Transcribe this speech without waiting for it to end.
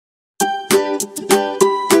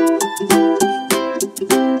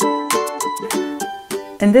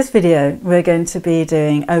In this video we're going to be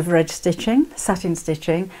doing over edge stitching, satin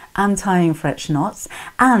stitching and tying French knots,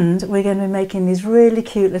 and we're going to be making these really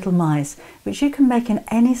cute little mice which you can make in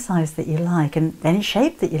any size that you like and any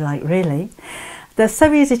shape that you like really. They're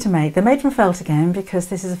so easy to make. They're made from felt again because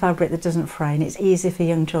this is a fabric that doesn't fray and it's easy for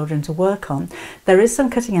young children to work on. There is some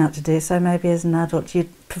cutting out to do, so maybe as an adult you'd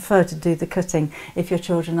prefer to do the cutting if your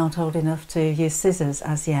children aren't old enough to use scissors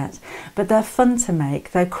as yet. But they're fun to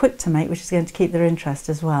make, they're quick to make, which is going to keep their interest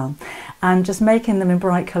as well. And just making them in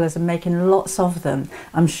bright colours and making lots of them,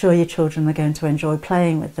 I'm sure your children are going to enjoy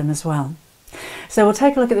playing with them as well. So we'll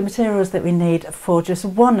take a look at the materials that we need for just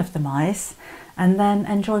one of the mice and then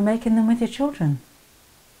enjoy making them with your children.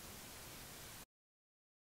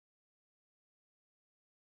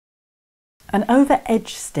 An over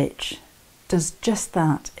edge stitch does just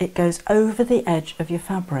that. It goes over the edge of your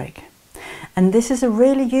fabric. And this is a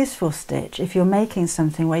really useful stitch if you're making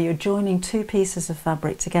something where you're joining two pieces of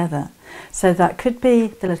fabric together. So that could be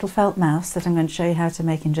the little felt mouse that I'm going to show you how to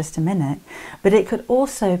make in just a minute, but it could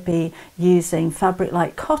also be using fabric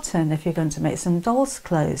like cotton if you're going to make some doll's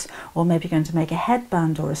clothes, or maybe you're going to make a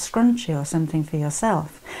headband or a scrunchie or something for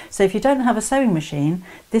yourself. So if you don't have a sewing machine,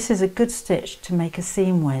 this is a good stitch to make a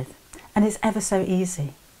seam with, and it's ever so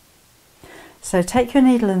easy. So take your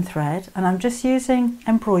needle and thread, and I'm just using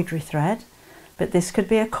embroidery thread, but this could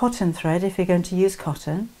be a cotton thread if you're going to use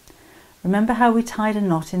cotton. Remember how we tied a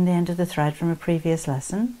knot in the end of the thread from a previous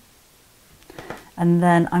lesson? And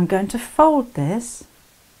then I'm going to fold this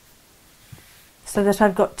so that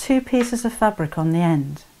I've got two pieces of fabric on the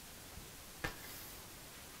end.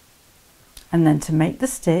 And then to make the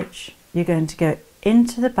stitch, you're going to go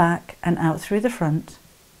into the back and out through the front,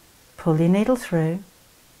 pull your needle through,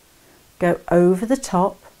 go over the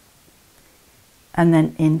top and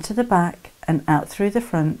then into the back and out through the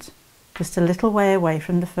front, just a little way away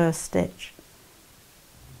from the first stitch.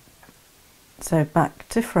 So back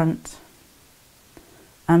to front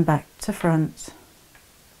and back to front.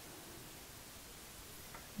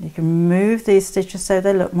 You can move these stitches so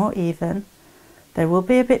they look more even. They will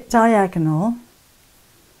be a bit diagonal,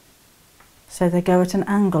 so they go at an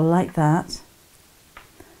angle like that.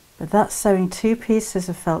 But that's sewing two pieces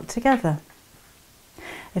of felt together.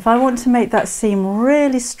 If I want to make that seam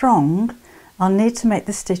really strong, I'll need to make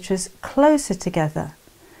the stitches closer together,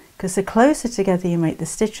 because the closer together you make the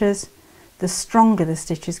stitches, the stronger the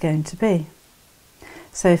stitch is going to be.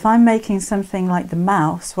 So if I'm making something like the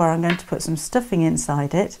mouse, where I'm going to put some stuffing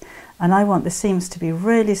inside it, and I want the seams to be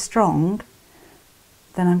really strong,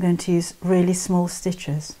 then I'm going to use really small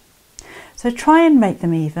stitches. So try and make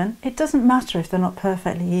them even. It doesn't matter if they're not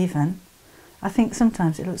perfectly even. I think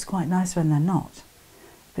sometimes it looks quite nice when they're not.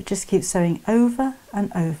 But just keep sewing over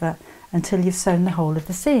and over until you've sewn the whole of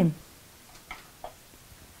the seam.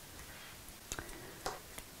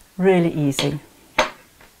 Really easy.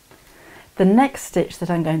 The next stitch that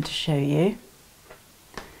I'm going to show you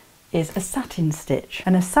is a satin stitch.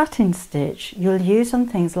 And a satin stitch you'll use on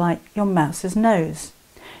things like your mouse's nose.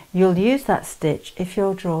 You'll use that stitch if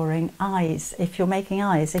you're drawing eyes, if you're making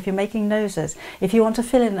eyes, if you're making noses, if you want to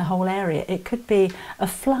fill in the whole area. It could be a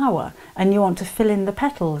flower and you want to fill in the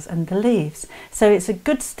petals and the leaves. So it's a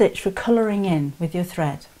good stitch for colouring in with your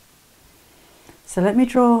thread. So let me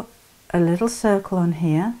draw a little circle on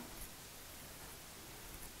here.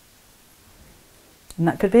 And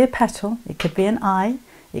that could be a petal, it could be an eye,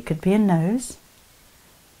 it could be a nose.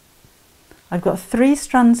 I've got 3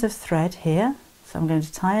 strands of thread here. So I'm going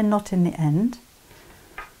to tie a knot in the end,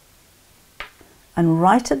 and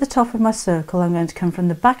right at the top of my circle I'm going to come from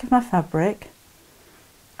the back of my fabric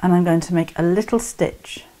and I'm going to make a little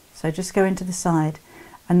stitch. So just go into the side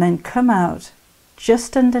and then come out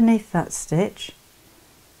just underneath that stitch.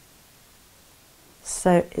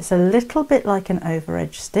 So it's a little bit like an over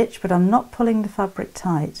edge stitch, but I'm not pulling the fabric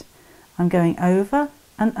tight. I'm going over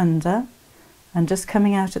and under and just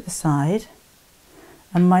coming out at the side.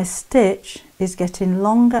 And my stitch is getting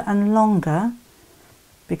longer and longer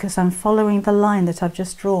because I'm following the line that I've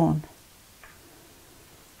just drawn.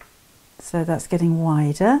 So that's getting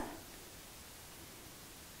wider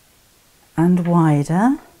and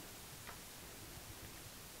wider.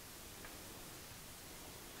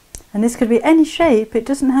 And this could be any shape, it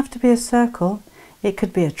doesn't have to be a circle. It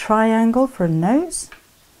could be a triangle for a nose.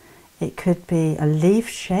 It could be a leaf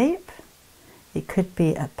shape. It could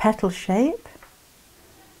be a petal shape.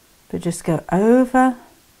 But just go over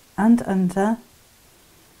and under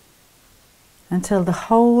until the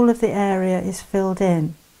whole of the area is filled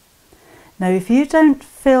in. Now if you don't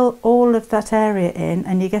fill all of that area in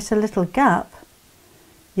and you get a little gap,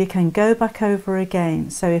 you can go back over again.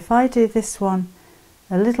 So if I do this one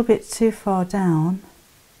a little bit too far down,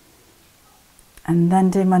 and then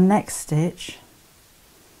do my next stitch,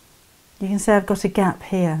 you can see I've got a gap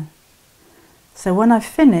here. So when I've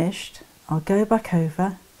finished, I'll go back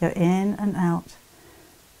over, go in and out,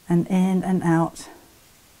 and in and out,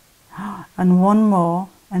 and one more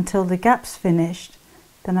until the gap's finished,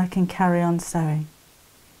 then I can carry on sewing.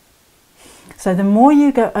 So the more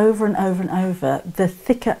you go over and over and over, the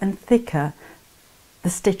thicker and thicker the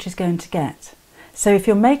stitch is going to get. So if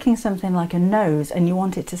you're making something like a nose and you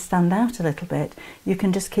want it to stand out a little bit, you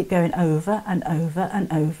can just keep going over and over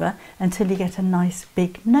and over until you get a nice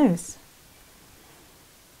big nose.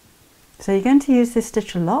 So you're going to use this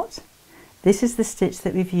stitch a lot. This is the stitch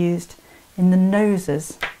that we've used in the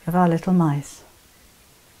noses of our little mice.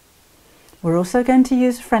 We're also going to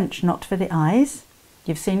use a French knot for the eyes.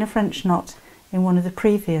 You've seen a French knot in one of the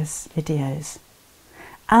previous videos.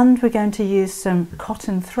 And we're going to use some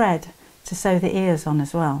cotton thread to sew the ears on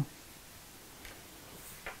as well.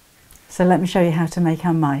 So let me show you how to make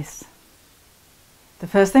our mice. The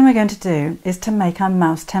first thing we're going to do is to make our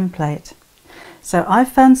mouse template. So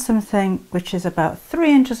I've found something which is about 3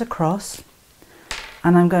 inches across,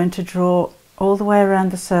 and I'm going to draw all the way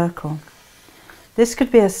around the circle. This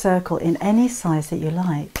could be a circle in any size that you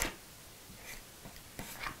like.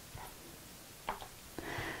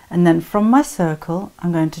 And then from my circle,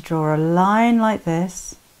 I'm going to draw a line like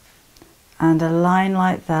this and a line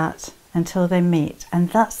like that until they meet. And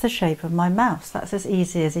that's the shape of my mouse. That's as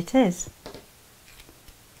easy as it is.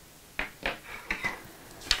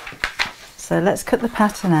 So let's cut the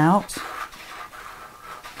pattern out.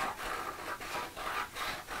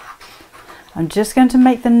 I'm just going to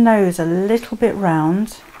make the nose a little bit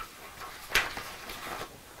round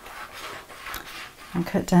and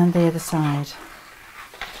cut down the other side.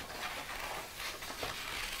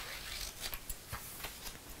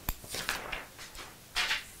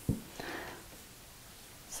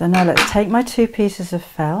 So now let's take my 2 pieces of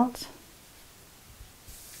felt,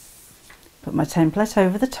 put my template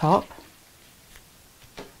over the top,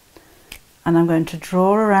 and I'm going to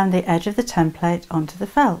draw around the edge of the template onto the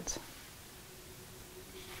felt.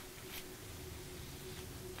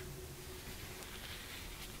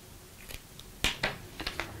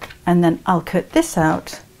 And then I'll cut this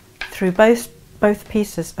out through both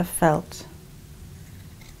pieces of felt.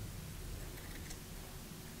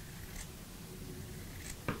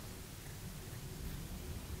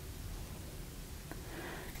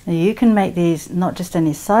 Now you can make these not just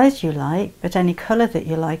any size you like, but any colour that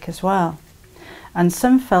you like as well. And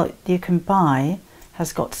some felt you can buy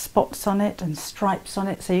has got spots on it and stripes on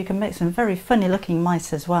it, so you can make some very funny looking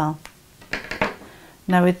mice as well.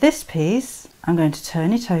 Now with this piece, I'm going to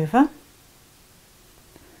turn it over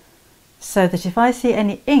so that if I see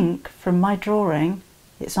any ink from my drawing,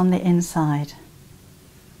 it's on the inside.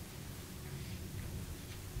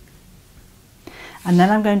 And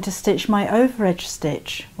then I'm going to stitch my over edge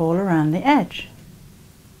stitch all around the edge.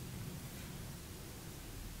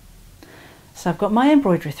 So I've got my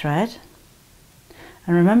embroidery thread,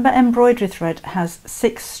 and remember embroidery thread has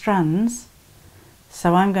 6 strands,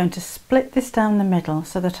 so I'm going to split this down the middle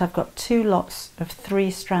so that I've got 2 lots of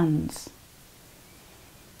 3 strands.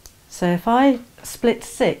 So if I split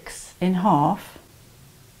 6 in half,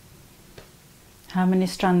 how many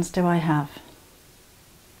strands do I have?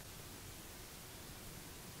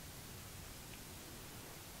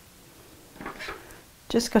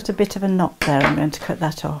 Just got a bit of a knot there, I'm going to cut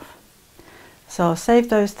that off. So I'll save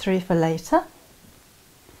those 3 for later.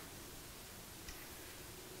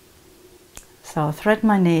 So I'll thread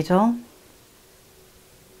my needle.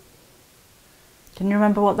 Can you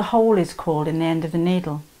remember what the hole is called in the end of the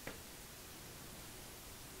needle?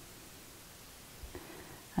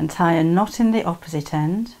 And tie a knot in the opposite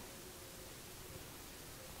end.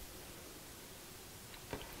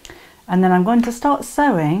 And then I'm going to start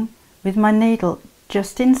sewing with my needle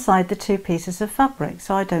just inside the 2 pieces of fabric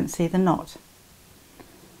so I don't see the knot.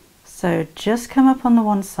 So just come up on the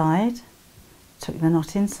one side, tuck the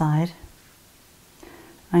knot inside,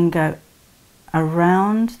 and go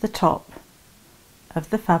around the top of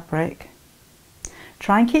the fabric.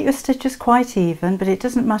 Try and keep your stitches quite even, but it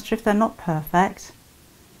doesn't matter if they're not perfect.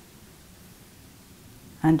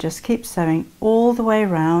 And just keep sewing all the way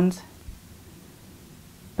around,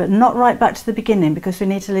 but not right back to the beginning, because we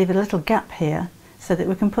need to leave a little gap here so that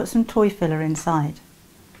we can put some toy filler inside.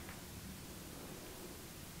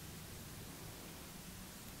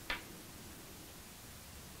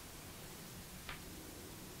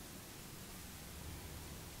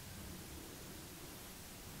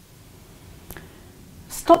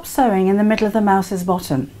 Stop sewing in the middle of the mouse's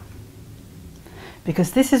bottom,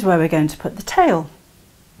 because this is where we're going to put the tail.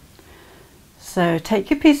 So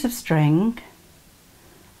take your piece of string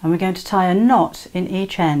and we're going to tie a knot in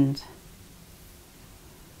each end.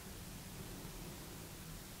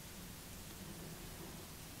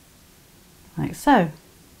 Like so.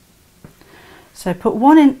 So put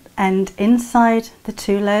one end inside the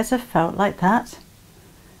 2 layers of felt like that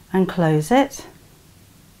and close it,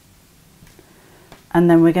 and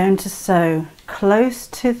then we're going to sew close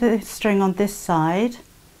to the string on this side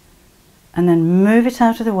and then move it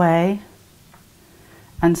out of the way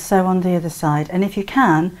and sew on the other side, and if you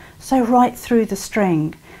can, sew right through the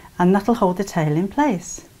string and that'll hold the tail in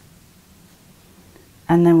place.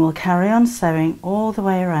 And then we'll carry on sewing all the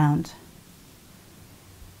way around.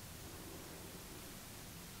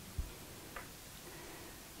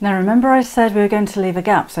 Now remember I said we were going to leave a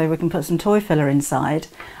gap so we can put some toy filler inside.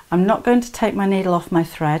 I'm not going to take my needle off my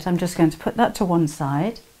thread, I'm just going to put that to one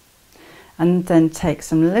side and then take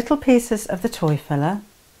some little pieces of the toy filler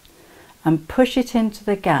and push it into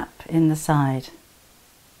the gap in the side.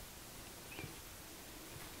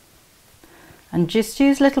 And just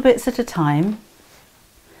use little bits at a time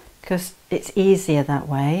because it's easier that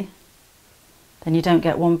way. Then you don't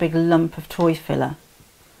get one big lump of toy filler.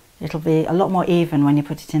 It'll be a lot more even when you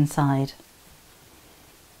put it inside.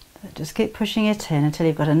 So just keep pushing it in until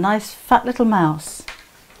you've got a nice fat little mouse.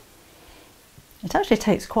 It actually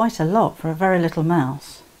takes quite a lot for a very little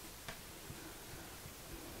mouse.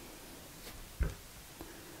 So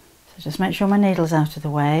just make sure my needle's out of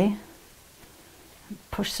the way.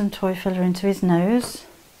 Push some toy filler into his nose.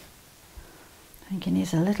 I think he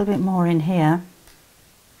needs a little bit more in here.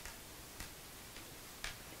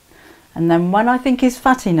 And then when I think he's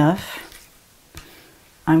fat enough,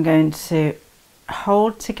 I'm going to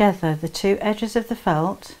hold together the 2 edges of the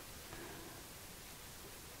felt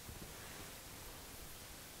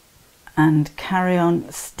and carry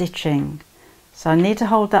on stitching. So I need to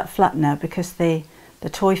hold that flat now because the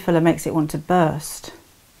toy filler makes it want to burst. So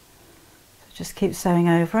just keep sewing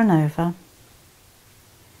over and over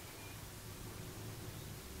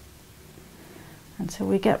until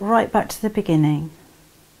we get right back to the beginning.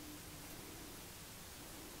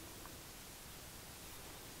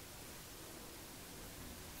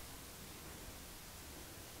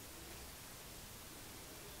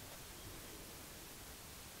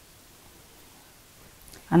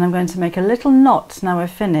 And I'm going to make a little knot now I've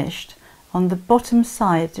finished on the bottom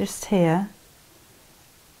side just here.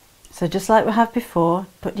 So just like we have before,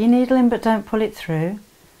 put your needle in but don't pull it through.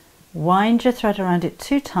 Wind your thread around it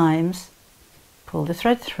 2 times, pull the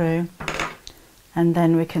thread through, and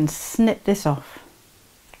then we can snip this off.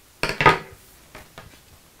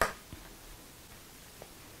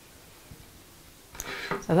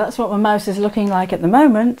 So that's what my mouse is looking like at the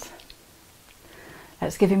moment.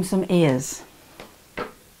 Let's give him some ears.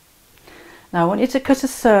 Now I want you to cut a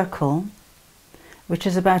circle which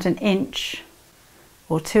is about 1 inch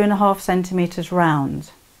or 2.5 centimeters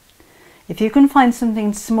round. If you can find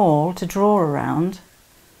something small to draw around,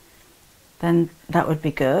 then that would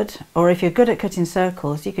be good. Or if you're good at cutting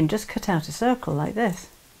circles, you can just cut out a circle like this.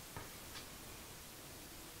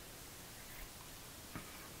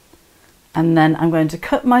 And then I'm going to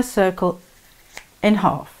cut my circle in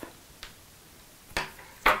half.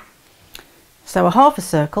 So a half a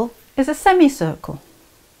circle is a semicircle.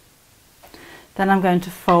 Then I'm going to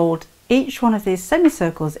fold each one of these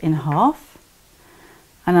semicircles in half,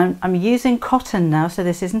 and I'm using cotton now, so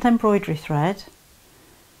this isn't embroidery thread,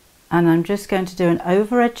 and I'm just going to do an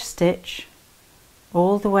over edge stitch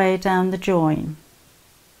all the way down the join.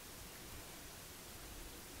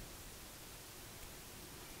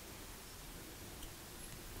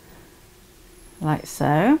 Like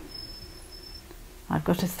so. I've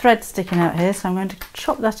got a thread sticking out here, so I'm going to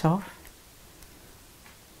chop that off.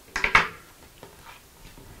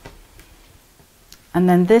 And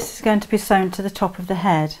then this is going to be sewn to the top of the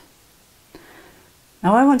head.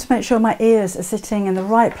 Now I want to make sure my ears are sitting in the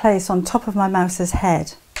right place on top of my mouse's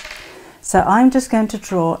head. So I'm just going to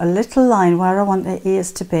draw a little line where I want the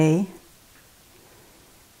ears to be.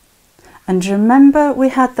 And remember we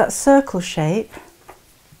had that circle shape.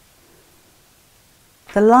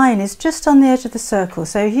 The line is just on the edge of the circle.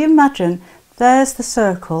 So if you imagine there's the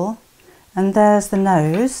circle and there's the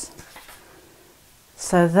nose.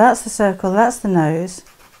 So that's the circle, that's the nose.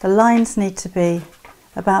 The lines need to be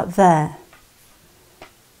about there.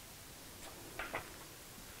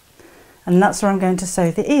 And that's where I'm going to sew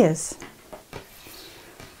the ears.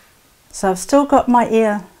 So I've still got my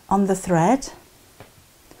ear on the thread,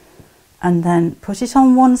 and then put it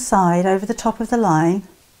on one side over the top of the line,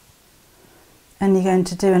 and you're going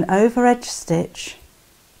to do an over edge stitch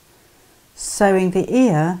sewing the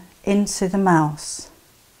ear into the mouse.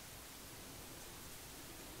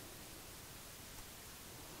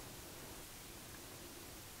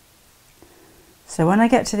 So when I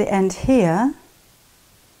get to the end here,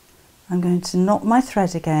 I'm going to knot my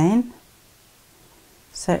thread again.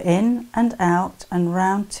 So in and out and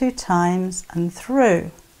round 2 times and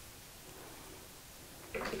through.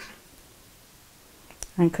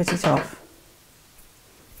 And cut it off.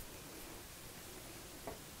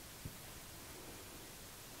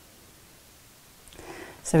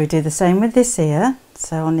 So we do the same with this ear.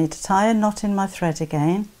 So I'll need to tie a knot in my thread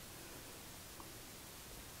again.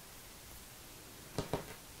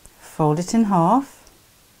 Fold it in half.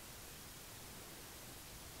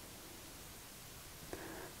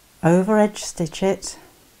 Over edge stitch it.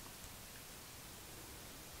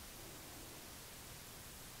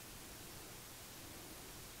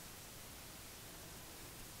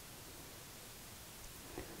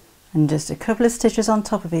 And just a couple of stitches on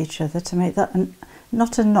top of each other to make that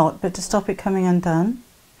not a knot, but to stop it coming undone.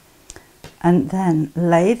 And then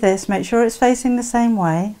lay this, make sure it's facing the same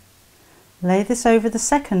way. Lay this over the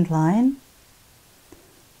second line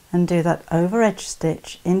and do that over edge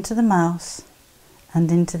stitch into the mouse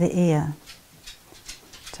and into the ear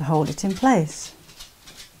to hold it in place.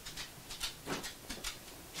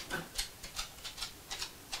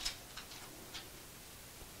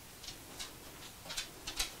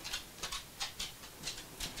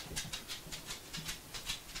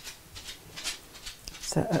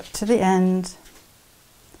 So up to the end,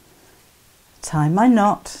 tie my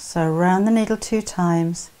knot, so round the needle 2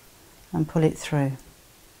 times and pull it through.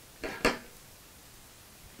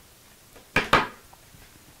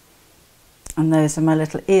 And those are my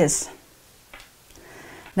little ears.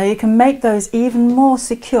 Now you can make those even more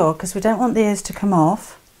secure because we don't want the ears to come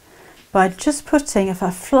off by just putting, if I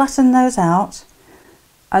flatten those out,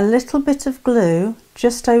 a little bit of glue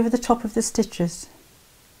just over the top of the stitches.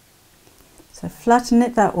 So flatten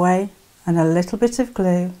it that way and a little bit of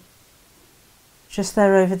glue just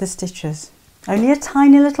there over the stitches. Only a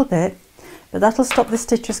tiny little bit, but that'll stop the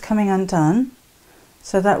stitches coming undone,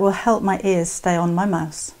 so that will help my ears stay on my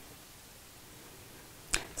mouse.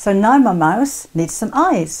 So now my mouse needs some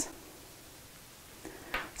eyes.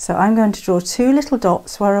 So I'm going to draw 2 little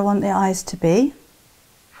dots where I want the eyes to be.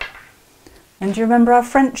 And do you remember our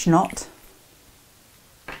French knot?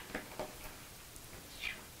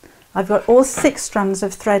 I've got all 6 strands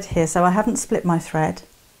of thread here, so I haven't split my thread.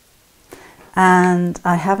 And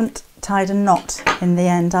I haven't tied a knot in the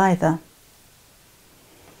end either.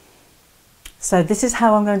 So this is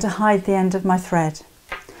how I'm going to hide the end of my thread.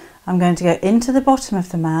 I'm going to go into the bottom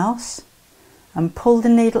of the mouse and pull the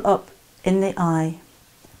needle up in the eye.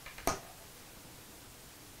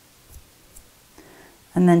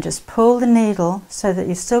 And then just pull the needle so that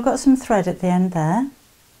you've still got some thread at the end there.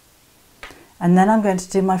 And then I'm going to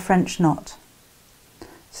do my French knot.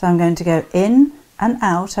 So I'm going to go in and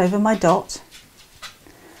out over my dot,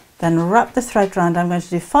 then wrap the thread round. I'm going to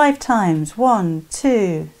do 5 times. 1,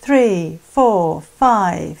 2, 3, 4,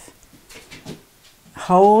 5.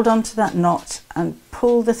 Hold on to that knot and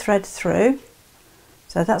pull the thread through.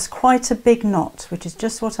 So that's quite a big knot, which is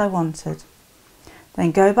just what I wanted.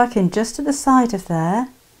 Then go back in just to the side of there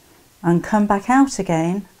and come back out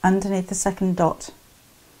again underneath the second dot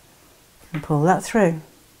and pull that through.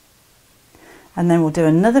 And then we'll do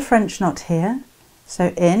another French knot here.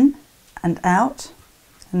 So in and out,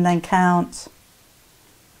 and then count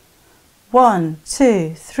 1,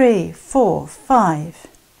 2, 3, 4, 5.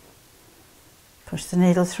 Push the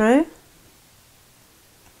needle through.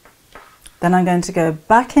 Then I'm going to go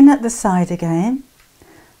back in at the side again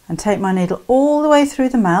and take my needle all the way through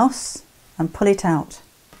the mouse and pull it out.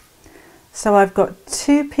 So I've got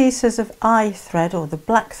 2 pieces of eye thread, or the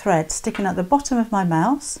black thread, sticking at the bottom of my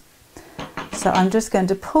mouse. So I'm just going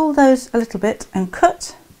to pull those a little bit and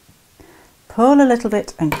cut, pull a little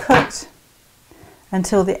bit and cut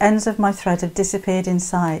until the ends of my thread have disappeared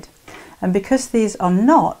inside. And because these are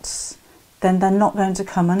knots, then they're not going to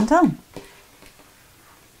come undone.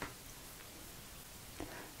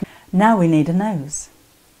 Now we need a nose.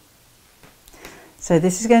 So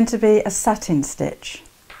this is going to be a satin stitch.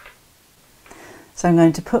 So I'm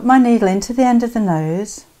going to put my needle into the end of the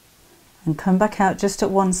nose and come back out just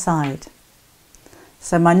at one side.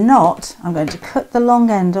 So my knot, I'm going to cut the long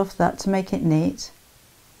end off that to make it neat,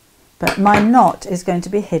 but my knot is going to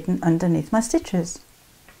be hidden underneath my stitches.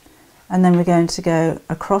 And then we're going to go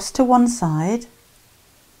across to one side,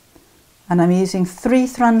 and I'm using 3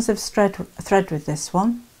 strands of thread with this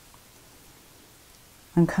one,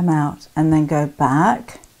 and come out and then go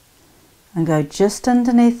back and go just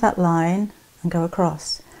underneath that line and go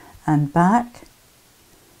across and back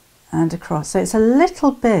and across. So it's a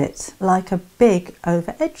little bit like a big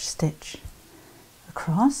over edge stitch.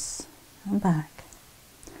 Across and back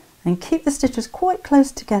and keep the stitches quite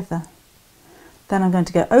close together. Then I'm going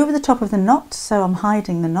to go over the top of the knot, so I'm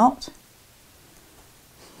hiding the knot.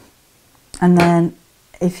 And then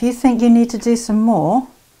if you think you need to do some more,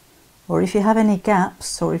 or if you have any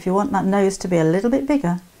gaps, or if you want that nose to be a little bit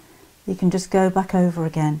bigger, you can just go back over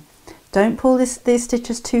again. Don't pull these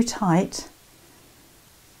stitches too tight,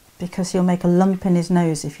 because you'll make a lump in his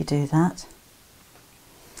nose if you do that.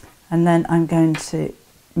 And then I'm going to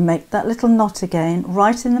make that little knot again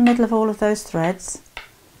right in the middle of all of those threads.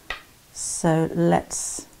 So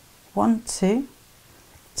let's 1, 2,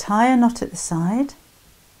 tie a knot at the side.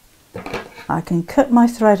 I can cut my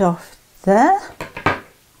thread off there,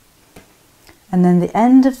 and then the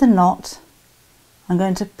end of the knot, I'm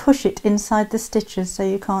going to push it inside the stitches so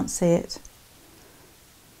you can't see it.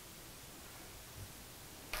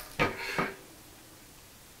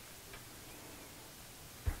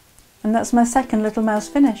 And that's my second little mouse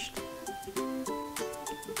finished.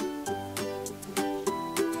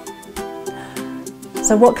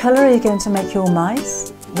 So what colour are you going to make your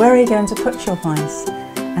mice? Where are you going to put your mice?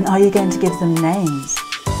 And are you going to give them names?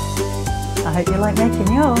 I hope you like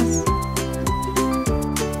making yours.